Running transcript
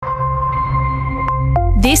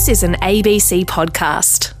This is an ABC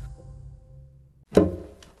podcast.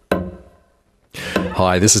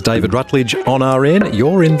 Hi, this is David Rutledge on RN.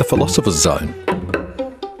 You're in the Philosopher's Zone.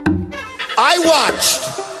 I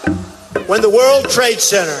watched when the World Trade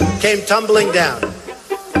Center came tumbling down.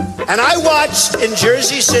 And I watched in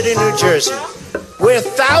Jersey City, New Jersey, where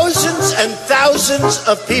thousands and thousands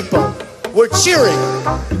of people were cheering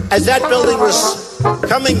as that building was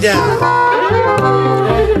coming down.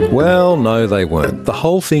 Well, no, they weren't. The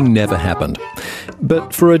whole thing never happened.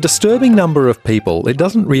 But for a disturbing number of people, it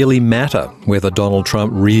doesn't really matter whether Donald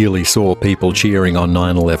Trump really saw people cheering on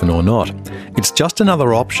 9/11 or not. It's just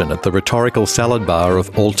another option at the rhetorical salad bar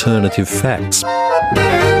of alternative facts.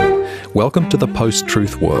 Welcome to the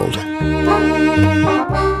post-truth world.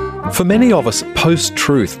 For many of us,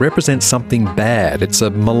 post-truth represents something bad. It's a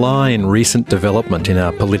malign recent development in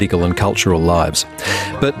our political and cultural lives.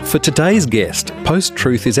 But for today's guest,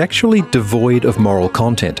 post-truth is actually devoid of moral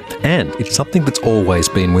content, and it's something that's always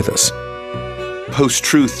been with us.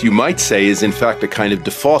 Post-truth, you might say, is in fact a kind of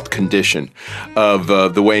default condition of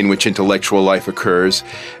the way in which intellectual life occurs.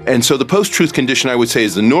 And so the post-truth condition, I would say,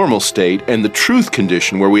 is the normal state, and the truth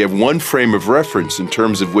condition, where we have one frame of reference in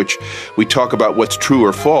terms of which we talk about what's true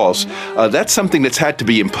or false, that's something that's had to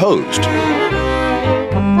be imposed.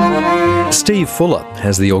 Steve Fuller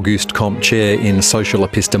has the Auguste Comte Chair in Social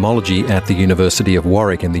Epistemology at the University of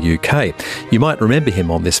Warwick in the UK. You might remember him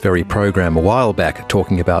on this very program a while back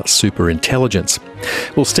talking about superintelligence.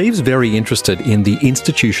 Well, Steve's very interested in the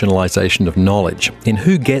institutionalisation of knowledge, in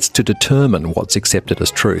who gets to determine what's accepted as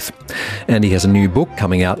truth. And he has a new book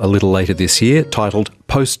coming out a little later this year titled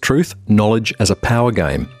Post-Truth: Knowledge as a Power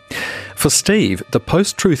Game. For Steve, the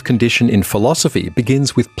post-truth condition in philosophy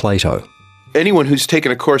begins with Plato. Anyone who's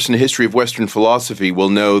taken a course in the history of Western philosophy will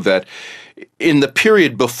know that in the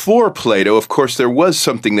period before Plato, of course, there was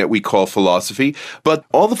something that we call philosophy, but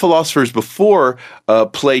all the philosophers before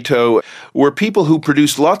Plato were people who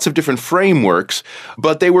produced lots of different frameworks,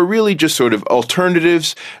 but they were really just sort of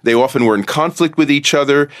alternatives. They often were in conflict with each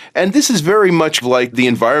other, and this is very much like the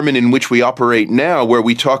environment in which we operate now, where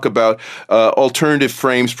we talk about alternative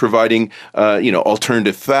frames providing,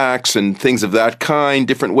 alternative facts and things of that kind,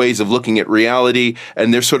 different ways of looking at reality,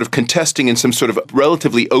 and they're sort of contesting in some sort of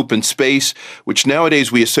relatively open space, which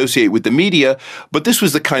nowadays we associate with the media, but this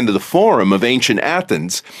was the kind of the forum of ancient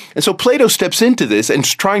Athens. And so Plato steps into this and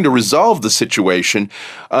is trying to resolve the situation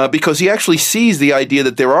because he actually sees the idea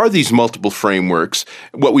that there are these multiple frameworks,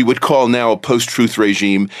 what we would call now a post-truth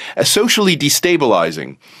regime, as socially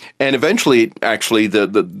destabilizing. And eventually, actually,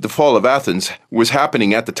 the fall of Athens was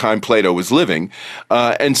happening at the time Plato was living.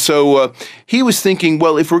 And so he was thinking,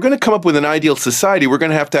 well, if we're going to come up with an ideal society, we're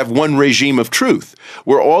going to have one regime of truth,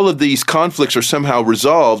 where all of these conflicts are somehow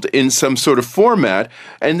resolved in some sort of format.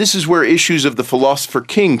 And this is where issues of the philosopher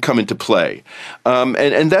king come into play.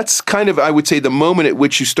 And that's kind of, I would say, the moment at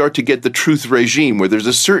which you start to get the truth regime, where there's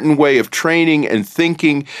a certain way of training and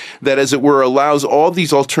thinking that, as it were, allows all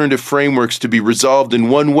these alternative frameworks to be resolved in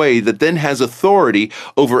one way that then has authority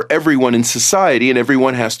over everyone in society, and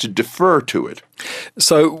everyone has to defer to it.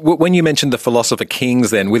 So when you mentioned the philosopher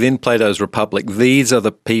kings then, within Plato's Republic, these are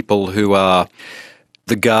the people who are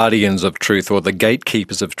the guardians of truth, or the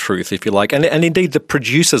gatekeepers of truth, if you like, and indeed the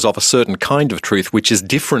producers of a certain kind of truth, which is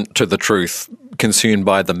different to the truth consumed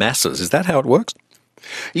by the masses. Is that how it works?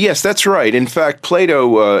 Yes, that's right. In fact,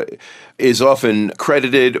 Plato is often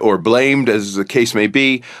credited or blamed, as the case may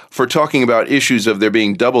be, for talking about issues of there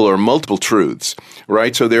being double or multiple truths,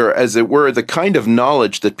 right? So there, as it were, the kind of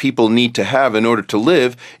knowledge that people need to have in order to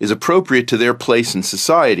live is appropriate to their place in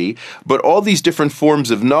society, but all these different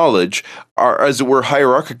forms of knowledge are, as it were,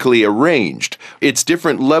 hierarchically arranged. It's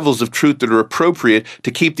different levels of truth that are appropriate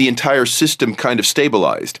to keep the entire system kind of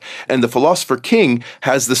stabilized. And the philosopher king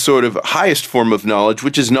has the sort of highest form of knowledge,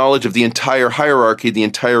 which is knowledge of the entire hierarchy, the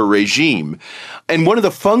entire regime. And one of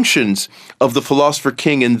the functions of the philosopher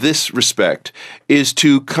king in this respect is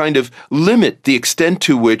to kind of limit the extent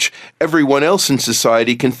to which everyone else in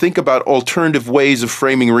society can think about alternative ways of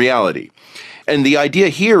framing reality. And the idea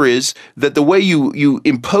here is that the way you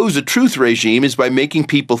impose a truth regime is by making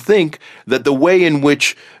people think that the way in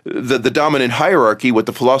which the dominant hierarchy, what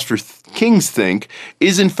the philosopher kings think,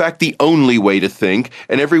 is in fact the only way to think,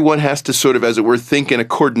 and everyone has to sort of, as it were, think in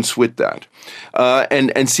accordance with that.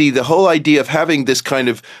 And see, the whole idea of having this kind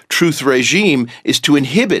of truth regime is to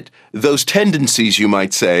inhibit those tendencies, you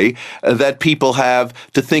might say, that people have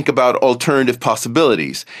to think about alternative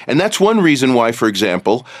possibilities. And that's one reason why, for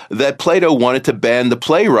example, that Plato wanted to ban the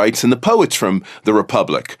playwrights and the poets from the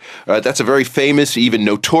Republic. That's a very famous, even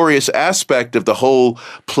notorious aspect of the whole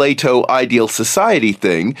Plato ideal society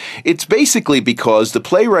thing. It it's basically because the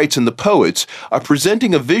playwrights and the poets are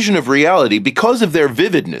presenting a vision of reality because of their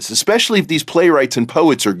vividness, especially if these playwrights and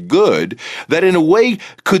poets are good, that in a way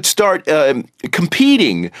could start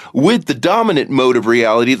competing with the dominant mode of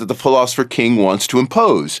reality that the philosopher king wants to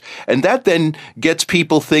impose. And that then gets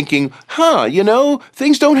people thinking,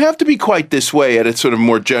 things don't have to be quite this way at a sort of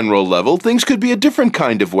more general level. Things could be a different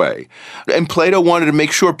kind of way. And Plato wanted to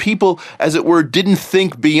make sure people, as it were, didn't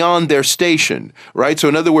think beyond their station, right? So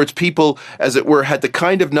in other words, people, as it were, had the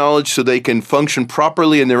kind of knowledge so they can function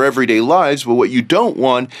properly in their everyday lives. But what you don't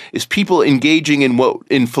want is people engaging in what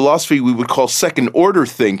in philosophy we would call second-order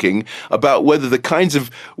thinking about whether the kinds of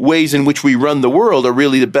ways in which we run the world are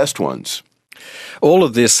really the best ones. All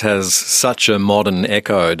of this has such a modern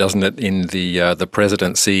echo, doesn't it, in the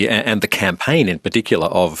presidency and the campaign in particular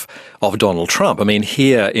of Donald Trump. I mean,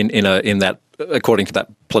 here in that, according to that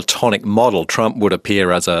Platonic model, Trump would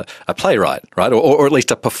appear as a playwright, right, or at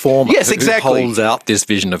least a performer. Yes, exactly. Who holds out this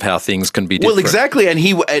vision of how things can be different. Well, exactly,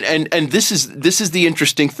 and this is the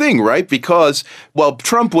interesting thing, right? Because while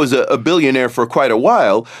Trump was a billionaire for quite a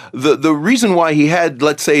while, the reason why he had,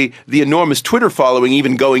 let's say, the enormous Twitter following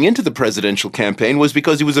even going into the presidential campaign was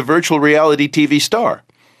because he was a virtual reality TV star.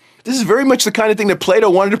 This is very much the kind of thing that Plato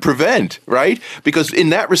wanted to prevent, right? Because in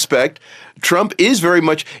that respect, Trump is very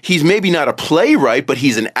much, he's maybe not a playwright, but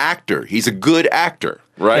he's an actor. He's a good actor,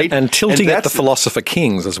 right? And tilting at the philosopher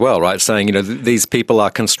kings as well, right? Saying, these people are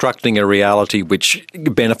constructing a reality which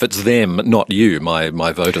benefits them, not you, my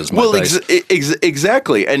voters.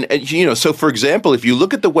 Exactly. And so for example, if you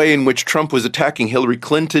look at the way in which Trump was attacking Hillary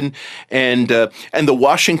Clinton and the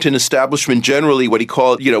Washington establishment generally, what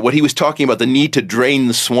he was talking about, the need to drain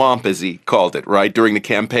the swamp, as he called it, right, during the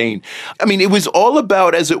campaign. I mean, it was all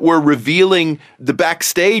about, as it were, revealing the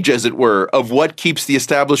backstage, as it were, of what keeps the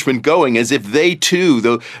establishment going, as if they too,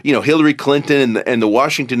 Hillary Clinton and the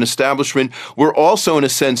Washington establishment were also, in a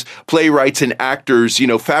sense, playwrights and actors,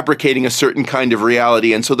 fabricating a certain kind of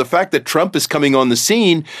reality. And so the fact that Trump is coming on the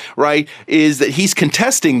scene, right, is that he's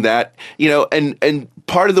contesting that, and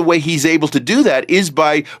part of the way he's able to do that is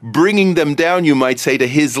by bringing them down, you might say, to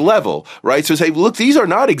his level, right? So say, look, these are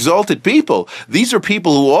not exalted people. These are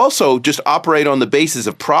people who also just operate on the basis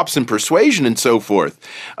of props and persuasion and so forth.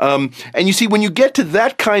 And you see, when you get to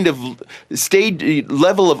that kind of stage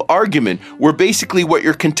level of argument, where basically what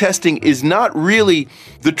you're contesting is not really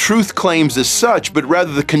the truth claims as such, but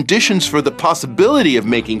rather the conditions for the possibility of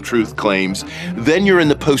making truth claims, then you're in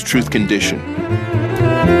the post-truth condition.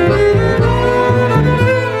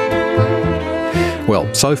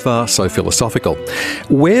 Well, so far, so philosophical.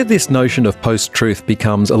 Where this notion of post-truth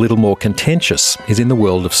becomes a little more contentious is in the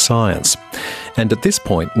world of science. And at this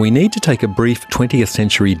point, we need to take a brief 20th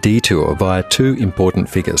century detour via two important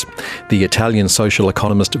figures, the Italian social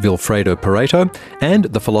economist Vilfredo Pareto and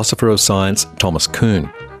the philosopher of science Thomas Kuhn.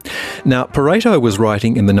 Now, Pareto was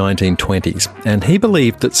writing in the 1920s, and he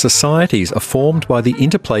believed that societies are formed by the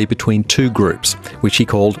interplay between two groups, which he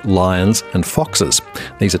called lions and foxes.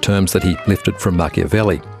 These are terms that he lifted from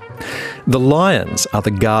Machiavelli. The lions are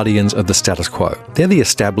the guardians of the status quo. They're the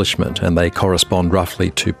establishment, and they correspond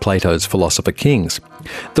roughly to Plato's philosopher kings.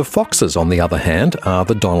 The foxes, on the other hand, are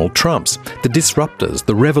the Donald Trumps, the disruptors,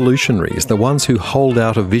 the revolutionaries, the ones who hold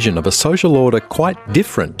out a vision of a social order quite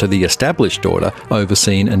different to the established order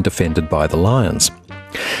overseen and defended by the lions.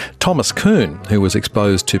 Thomas Kuhn, who was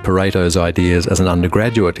exposed to Pareto's ideas as an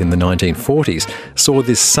undergraduate in the 1940s, saw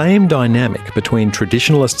this same dynamic between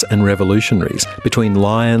traditionalists and revolutionaries, between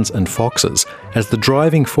lions and foxes, as the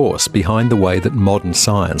driving force behind the way that modern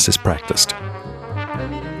science is practiced.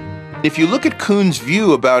 If you look at Kuhn's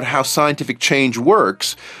view about how scientific change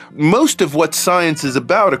works, most of what science is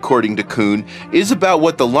about, according to Kuhn, is about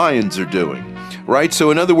what the lions are doing. Right? So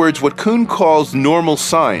in other words, what Kuhn calls normal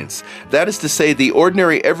science, that is to say the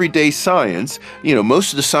ordinary everyday science,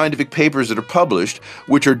 most of the scientific papers that are published,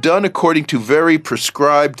 which are done according to very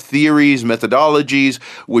prescribed theories, methodologies,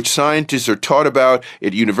 which scientists are taught about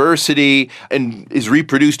at university and is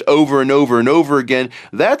reproduced over and over and over again,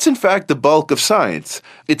 that's in fact the bulk of science.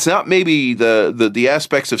 It's not maybe the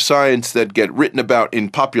aspects of science that get written about in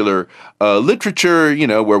popular literature,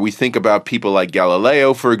 where we think about people like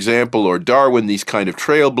Galileo, for example, or Darwin, these kind of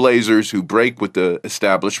trailblazers who break with the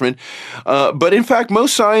establishment. But in fact,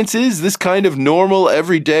 most science is this kind of normal,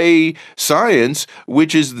 everyday science,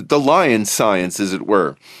 which is the lion science, as it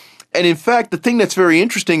were. And in fact, the thing that's very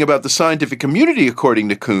interesting about the scientific community, according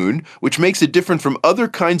to Kuhn, which makes it different from other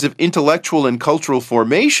kinds of intellectual and cultural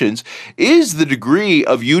formations, is the degree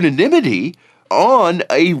of unanimity on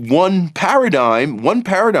one paradigm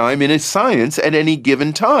in a science at any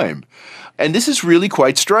given time. And this is really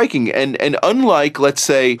quite striking. And unlike, let's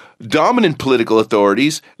say, dominant political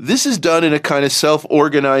authorities, this is done in a kind of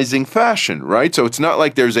self-organizing fashion, right? So it's not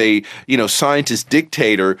like there's a, scientist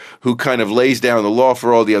dictator who kind of lays down the law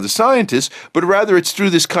for all the other scientists, but rather it's through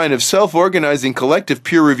this kind of self-organizing collective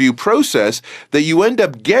peer review process that you end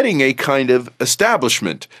up getting a kind of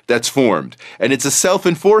establishment that's formed. And it's a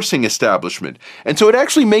self-enforcing establishment. And so it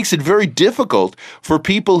actually makes it very difficult for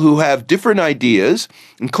people who have different ideas,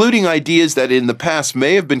 including ideas that in the past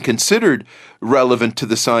may have been considered relevant to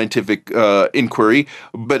the scientific inquiry,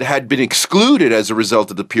 but had been excluded as a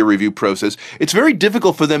result of the peer review process. It's very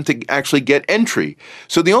difficult for them to actually get entry.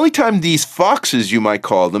 So the only time these foxes, you might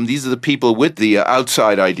call them, these are the people with the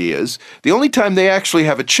outside ideas, the only time they actually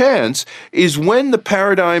have a chance is when the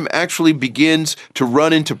paradigm actually begins to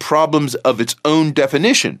run into problems of its own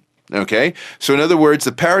definition. Okay? So in other words,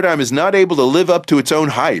 the paradigm is not able to live up to its own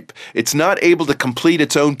hype. It's not able to complete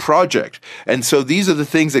its own project. And so these are the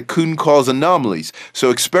things that Kuhn calls anomalies.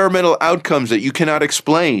 So experimental outcomes that you cannot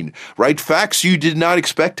explain, right? Facts you did not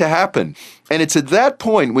expect to happen. And it's at that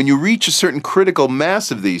point, when you reach a certain critical mass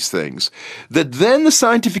of these things, that then the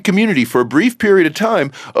scientific community, for a brief period of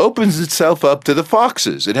time, opens itself up to the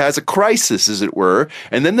foxes. It has a crisis, as it were,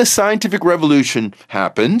 and then the scientific revolution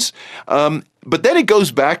happens. But then it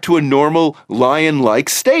goes back to a normal lion-like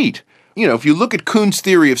state. If you look at Kuhn's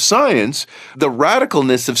theory of science, the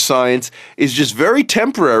radicalness of science is just very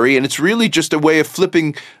temporary, and it's really just a way of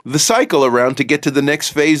flipping the cycle around to get to the next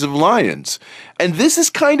phase of lions. And this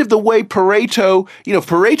is kind of the way Pareto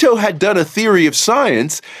had done a theory of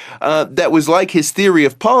science that was like his theory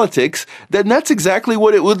of politics, then that's exactly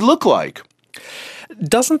what it would look like.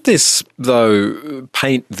 Doesn't this, though,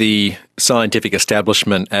 paint the scientific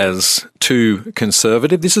establishment as too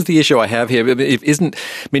conservative? This is the issue I have here.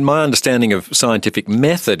 My understanding of scientific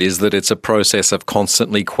method is that it's a process of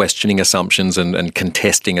constantly questioning assumptions and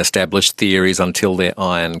contesting established theories until they're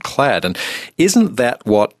ironclad. And isn't that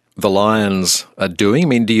what the lions are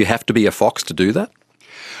doing? Do you have to be a fox to do that?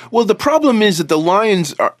 Well, the problem is that the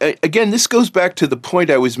lions are, again, this goes back to the point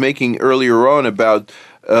I was making earlier on about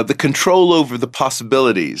the control over the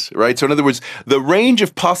possibilities, right? So in other words, the range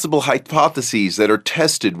of possible hypotheses that are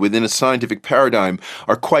tested within a scientific paradigm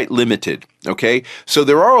are quite limited, okay? So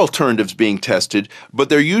there are alternatives being tested, but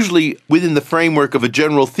they're usually within the framework of a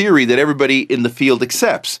general theory that everybody in the field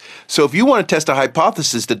accepts. So if you want to test a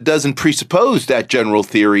hypothesis that doesn't presuppose that general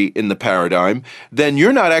theory in the paradigm, then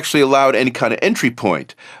you're not actually allowed any kind of entry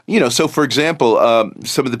point. So for example,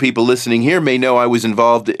 some of the people listening here may know I was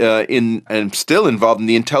involved and am still involved in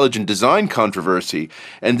the intelligent design controversy.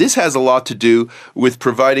 And this has a lot to do with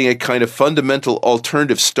providing a kind of fundamental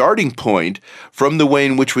alternative starting point from the way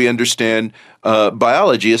in which we understand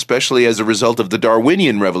biology, especially as a result of the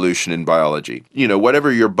Darwinian revolution in biology.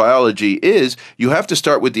 Whatever your biology is, you have to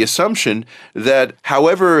start with the assumption that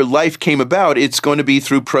however life came about, it's going to be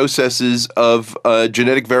through processes of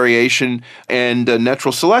genetic variation and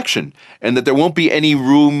natural selection, and that there won't be any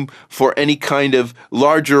room for any kind of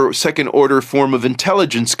larger second-order form of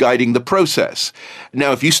intelligence guiding the process.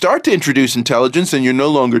 Now, if you start to introduce intelligence, then you're no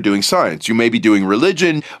longer doing science. You may be doing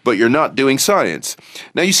religion, but you're not doing science.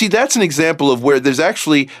 Now, you see, that's an example of where there's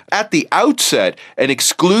actually, at the outset, an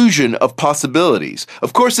exclusion of possibilities.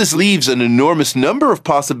 Of course, this leaves an enormous number of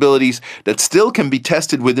possibilities that still can be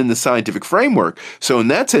tested within the scientific framework. So in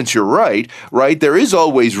that sense, you're right? There is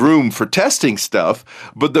always room for testing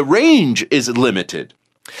stuff, but the range is limited.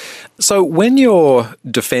 So when you're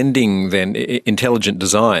defending then intelligent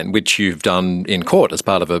design, which you've done in court as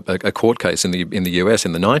part of a court case in the US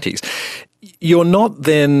in the 90s, you're not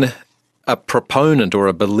then a proponent or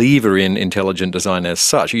a believer in intelligent design as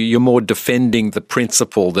such. You're more defending the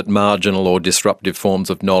principle that marginal or disruptive forms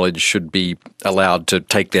of knowledge should be allowed to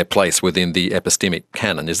take their place within the epistemic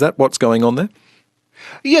canon. Is that what's going on there?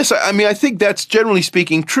 Yes, I think that's generally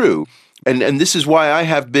speaking true. And this is why I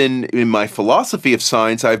have been, in my philosophy of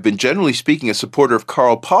science, I've been generally speaking a supporter of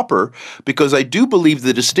Karl Popper, because I do believe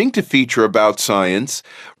the distinctive feature about science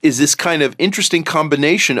is this kind of interesting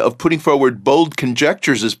combination of putting forward bold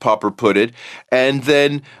conjectures, as Popper put it, and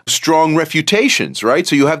then strong refutations, right?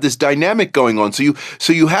 So you have this dynamic going on. So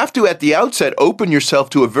you have to, at the outset, open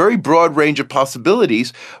yourself to a very broad range of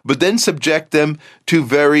possibilities, but then subject them to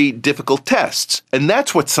very difficult tests. And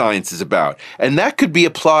that's what science is about. And that could be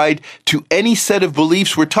applied to any set of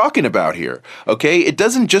beliefs we're talking about here, okay? It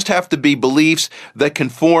doesn't just have to be beliefs that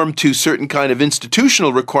conform to certain kind of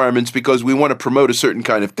institutional requirements because we want to promote a certain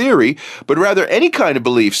kind of theory, but rather any kind of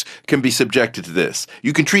beliefs can be subjected to this.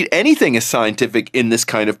 You can treat anything as scientific in this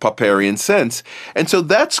kind of Popperian sense. And so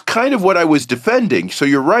that's kind of what I was defending. So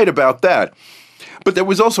you're right about that. But there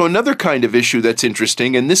was also another kind of issue that's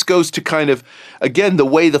interesting, and this goes to kind of, again, the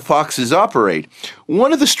way the foxes operate.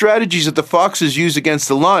 One of the strategies that the foxes use against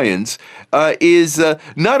the lions is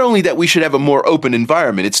not only that we should have a more open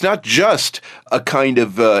environment. It's not just a kind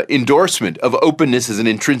of endorsement of openness as an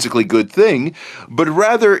intrinsically good thing, but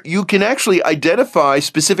rather you can actually identify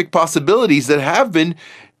specific possibilities that have been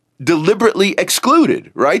deliberately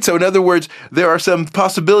excluded, right? So in other words, there are some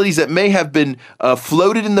possibilities that may have been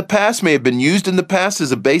floated in the past, may have been used in the past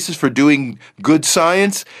as a basis for doing good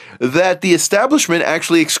science, that the establishment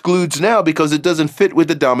actually excludes now because it doesn't fit with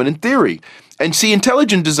the dominant theory. And see,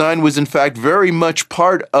 intelligent design was in fact very much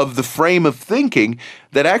part of the frame of thinking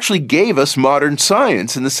that actually gave us modern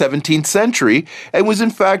science in the 17th century, and was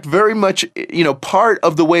in fact very much, part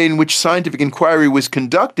of the way in which scientific inquiry was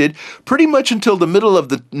conducted pretty much until the middle of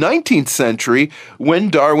the 19th century,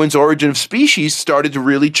 when Darwin's Origin of Species started to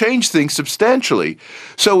really change things substantially.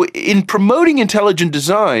 So in promoting intelligent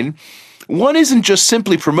design, one isn't just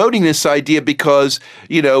simply promoting this idea because,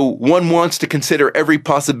 one wants to consider every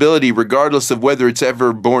possibility regardless of whether it's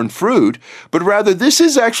ever borne fruit, but rather this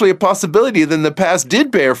is actually a possibility that in the past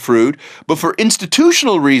did bear fruit, but for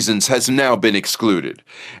institutional reasons has now been excluded.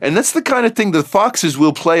 And that's the kind of thing the foxes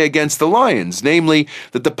will play against the lions, namely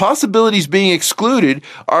that the possibilities being excluded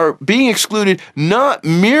are being excluded not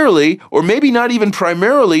merely, or maybe not even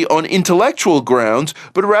primarily, on intellectual grounds,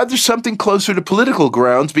 but rather something closer to political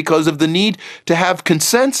grounds because of the need to have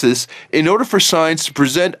consensus in order for science to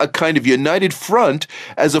present a kind of united front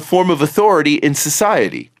as a form of authority in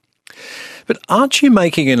society. But aren't you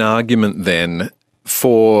making an argument then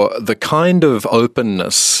for the kind of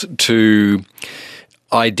openness to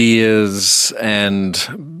ideas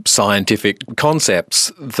and scientific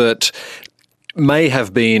concepts that may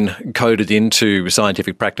have been coded into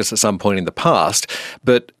scientific practice at some point in the past,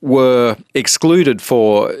 but were excluded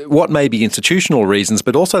for what may be institutional reasons,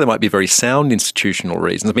 but also there might be very sound institutional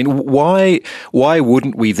reasons? I mean, why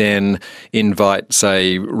wouldn't we then invite,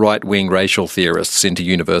 say, right-wing racial theorists into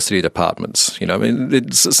university departments?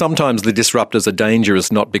 Sometimes the disruptors are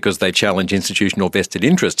dangerous not because they challenge institutional vested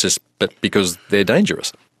interests, but because they're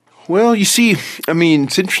dangerous. Well, you see,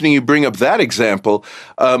 it's interesting you bring up that example.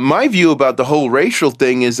 My view about the whole racial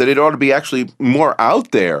thing is that it ought to be actually more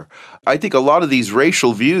out there. I think a lot of these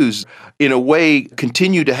racial views, in a way,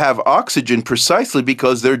 continue to have oxygen precisely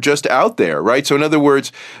because they're just out there, right? So in other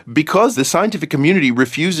words, because the scientific community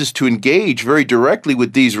refuses to engage very directly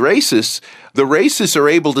with these racists, the racists are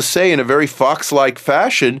able to say in a very fox-like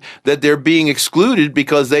fashion that they're being excluded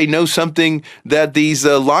because they know something that these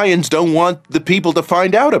lions don't want the people to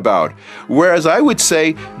find out about. Whereas I would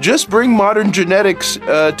say, just bring modern genetics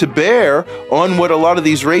to bear on what a lot of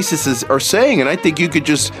these racists are saying, and I think you could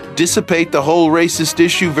just dissipate the whole racist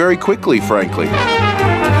issue very quickly, frankly.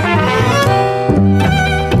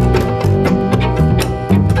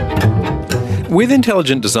 With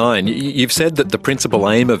intelligent design, you've said that the principal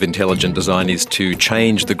aim of intelligent design is to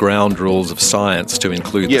change the ground rules of science to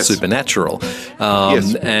include the supernatural.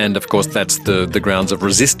 Yes. And, of course, that's the grounds of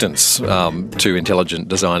resistance to intelligent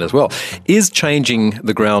design as well. Is changing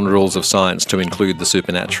the ground rules of science to include the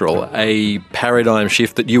supernatural a paradigm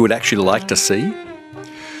shift that you would actually like to see?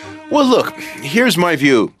 Well, look, here's my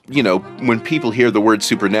view. When people hear the word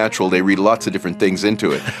supernatural, they read lots of different things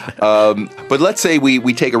into it. But let's say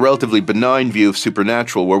we take a relatively benign view of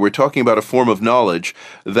supernatural, where we're talking about a form of knowledge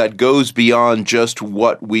that goes beyond just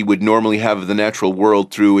what we would normally have of the natural world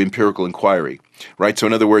through empirical inquiry. Right? So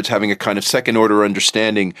in other words, having a kind of second-order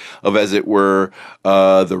understanding of, as it were,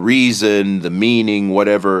 the reason, the meaning,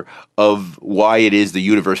 whatever, of why it is the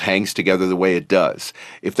universe hangs together the way it does.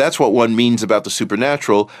 If that's what one means about the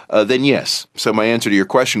supernatural, then yes. So my answer to your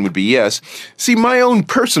question would be yes. See, my own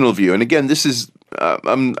personal view, and again, this is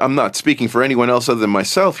I'm not speaking for anyone else other than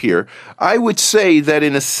myself here, I would say that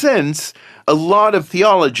in a sense, a lot of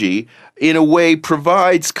theology in a way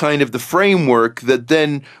provides kind of the framework that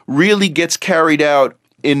then really gets carried out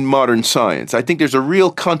in modern science. I think there's a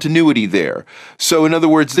real continuity there. So in other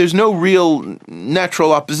words, there's no real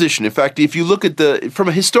natural opposition. In fact, if you look at from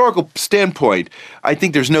a historical standpoint, I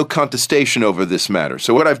think there's no contestation over this matter.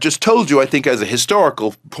 So what I've just told you, I think as a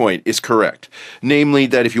historical point is correct. Namely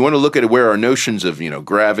that if you want to look at where our notions of,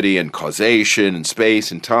 gravity and causation and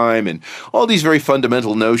space and time and all these very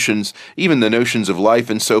fundamental notions, even the notions of life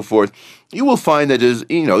and so forth, you will find that there's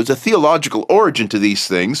a theological origin to these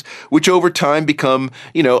things, which over time become,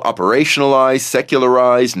 operationalized,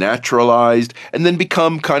 secularized, naturalized, and then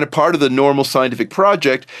become kind of part of the normal scientific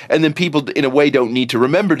project. And then people, in a way, don't need to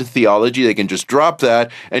remember the theology. They can just drop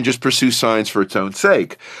that and just pursue science for its own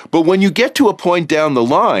sake. But when you get to a point down the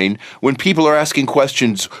line when people are asking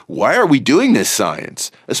questions, why are we doing this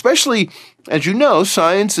science? Especially, as you know,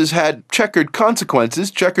 science has had checkered consequences,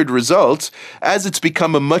 checkered results, as it's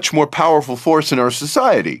become a much more powerful force in our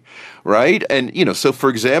society, right? And, so for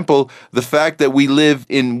example, the fact that we live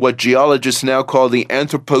in what geologists now call the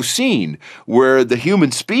Anthropocene, where the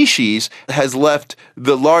human species has left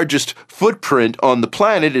the largest footprint on the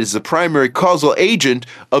planet, is the primary causal agent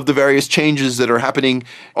of the various changes that are happening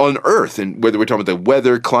on Earth, and whether we're talking about the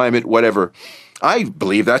weather, climate, whatever. I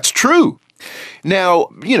believe that's true. Now,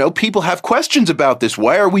 people have questions about this.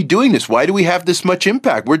 Why are we doing this? Why do we have this much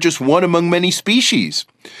impact? We're just one among many species.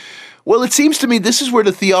 Well, it seems to me this is where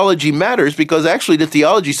the theology matters, because actually the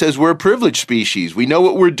theology says we're a privileged species. We know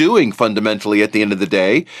what we're doing fundamentally at the end of the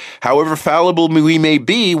day. However fallible we may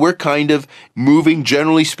be, we're kind of moving,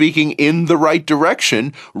 generally speaking, in the right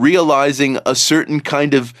direction, realizing a certain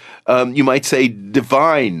kind of, you might say,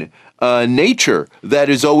 divine nature that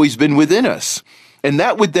has always been within us. And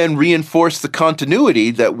that would then reinforce the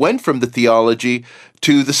continuity that went from the theology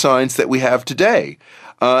to the science that we have today.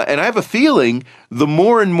 And I have a feeling the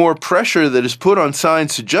more and more pressure that is put on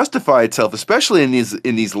science to justify itself, especially in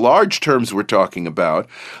these large terms we're talking about,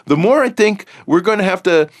 the more I think we're going to have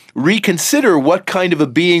to reconsider what kind of a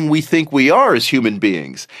being we think we are as human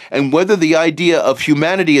beings, and whether the idea of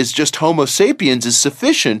humanity as just Homo sapiens is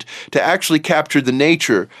sufficient to actually capture the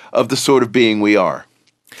nature of the sort of being we are.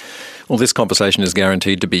 Well, this conversation is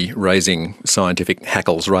guaranteed to be raising scientific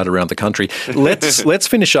hackles right around the country. Let's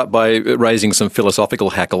finish up by raising some philosophical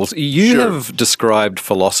hackles. You have described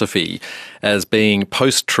philosophy as being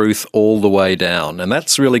post-truth all the way down, and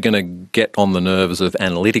that's really going to get on the nerves of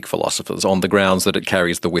analytic philosophers on the grounds that it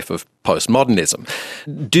carries the whiff of postmodernism.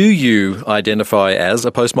 Do you identify as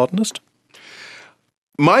a postmodernist?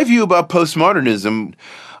 My view about postmodernism,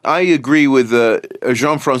 I agree with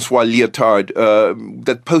Jean-Francois Lyotard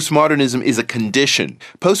that postmodernism is a condition.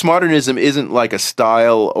 Postmodernism isn't like a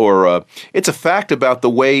style it's a fact about the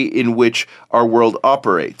way in which our world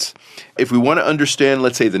operates. If we want to understand,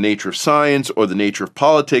 let's say, the nature of science or the nature of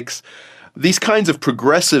politics, these kinds of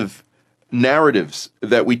progressive narratives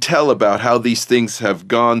that we tell about how these things have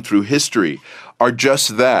gone through history are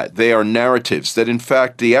just that. They are narratives that, in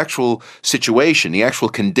fact, the actual situation, the actual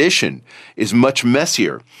condition is much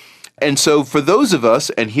messier. And so for those of us,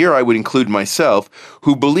 and here I would include myself,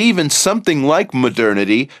 who believe in something like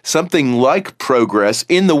modernity, something like progress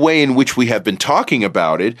in the way in which we have been talking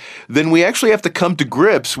about it, then we actually have to come to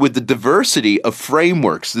grips with the diversity of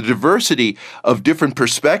frameworks, the diversity of different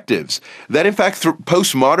perspectives that, in fact,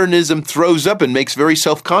 postmodernism throws up and makes very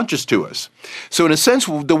self-conscious to us. So in a sense,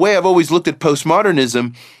 the way I've always looked at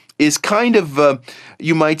postmodernism is kind of,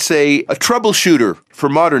 you might say, a troubleshooter for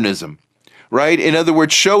modernism. Right? In other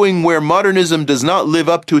words, showing where modernism does not live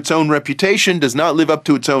up to its own reputation, does not live up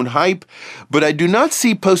to its own hype. But I do not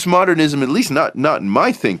see postmodernism, at least not in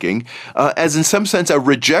my thinking, as in some sense a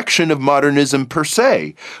rejection of modernism per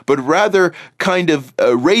se, but rather kind of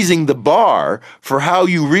raising the bar for how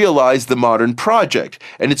you realize the modern project.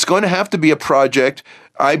 And it's going to have to be a project,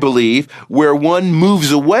 I believe, where one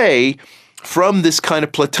moves away from this kind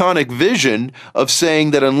of Platonic vision of saying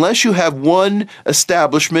that unless you have one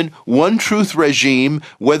establishment, one truth regime,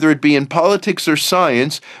 whether it be in politics or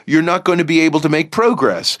science, you're not going to be able to make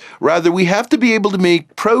progress. Rather, we have to be able to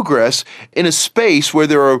make progress in a space where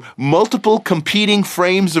there are multiple competing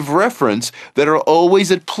frames of reference that are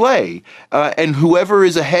always at play. And whoever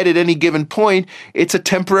is ahead at any given point, it's a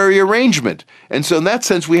temporary arrangement. And so in that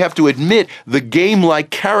sense, we have to admit the game-like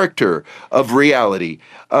character of reality.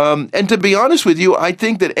 And to be honest with you, I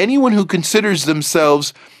think that anyone who considers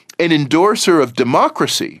themselves an endorser of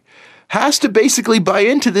democracy has to basically buy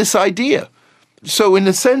into this idea. So in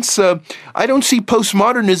a sense, I don't see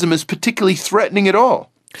postmodernism as particularly threatening at all.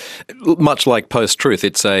 Much like post-truth,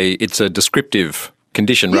 it's a descriptive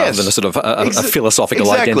condition rather than a sort of a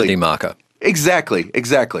philosophical identity marker. Exactly.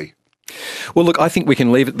 Well, look, I think we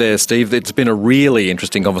can leave it there, Steve. It's been a really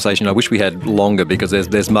interesting conversation. I wish we had longer because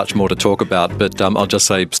there's much more to talk about. But I'll just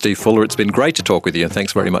say, Steve Fuller, it's been great to talk with you, and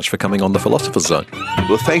thanks very much for coming on The Philosopher's Zone.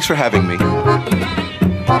 Well, thanks for having me.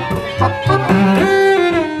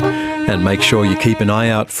 And make sure you keep an eye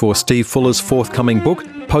out for Steve Fuller's forthcoming book,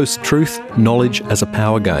 Post-Truth, Knowledge as a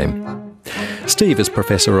Power Game. Steve is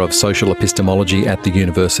Professor of Social Epistemology at the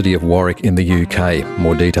University of Warwick in the UK.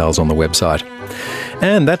 More details on the website.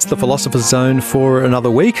 And that's the Philosopher's Zone for another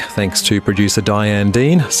week. Thanks to producer Diane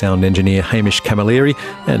Dean, sound engineer Hamish Camilleri,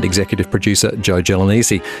 and executive producer Joe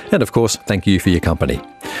Gelanisi. And of course, thank you for your company.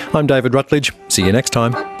 I'm David Rutledge. See you next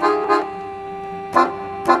time.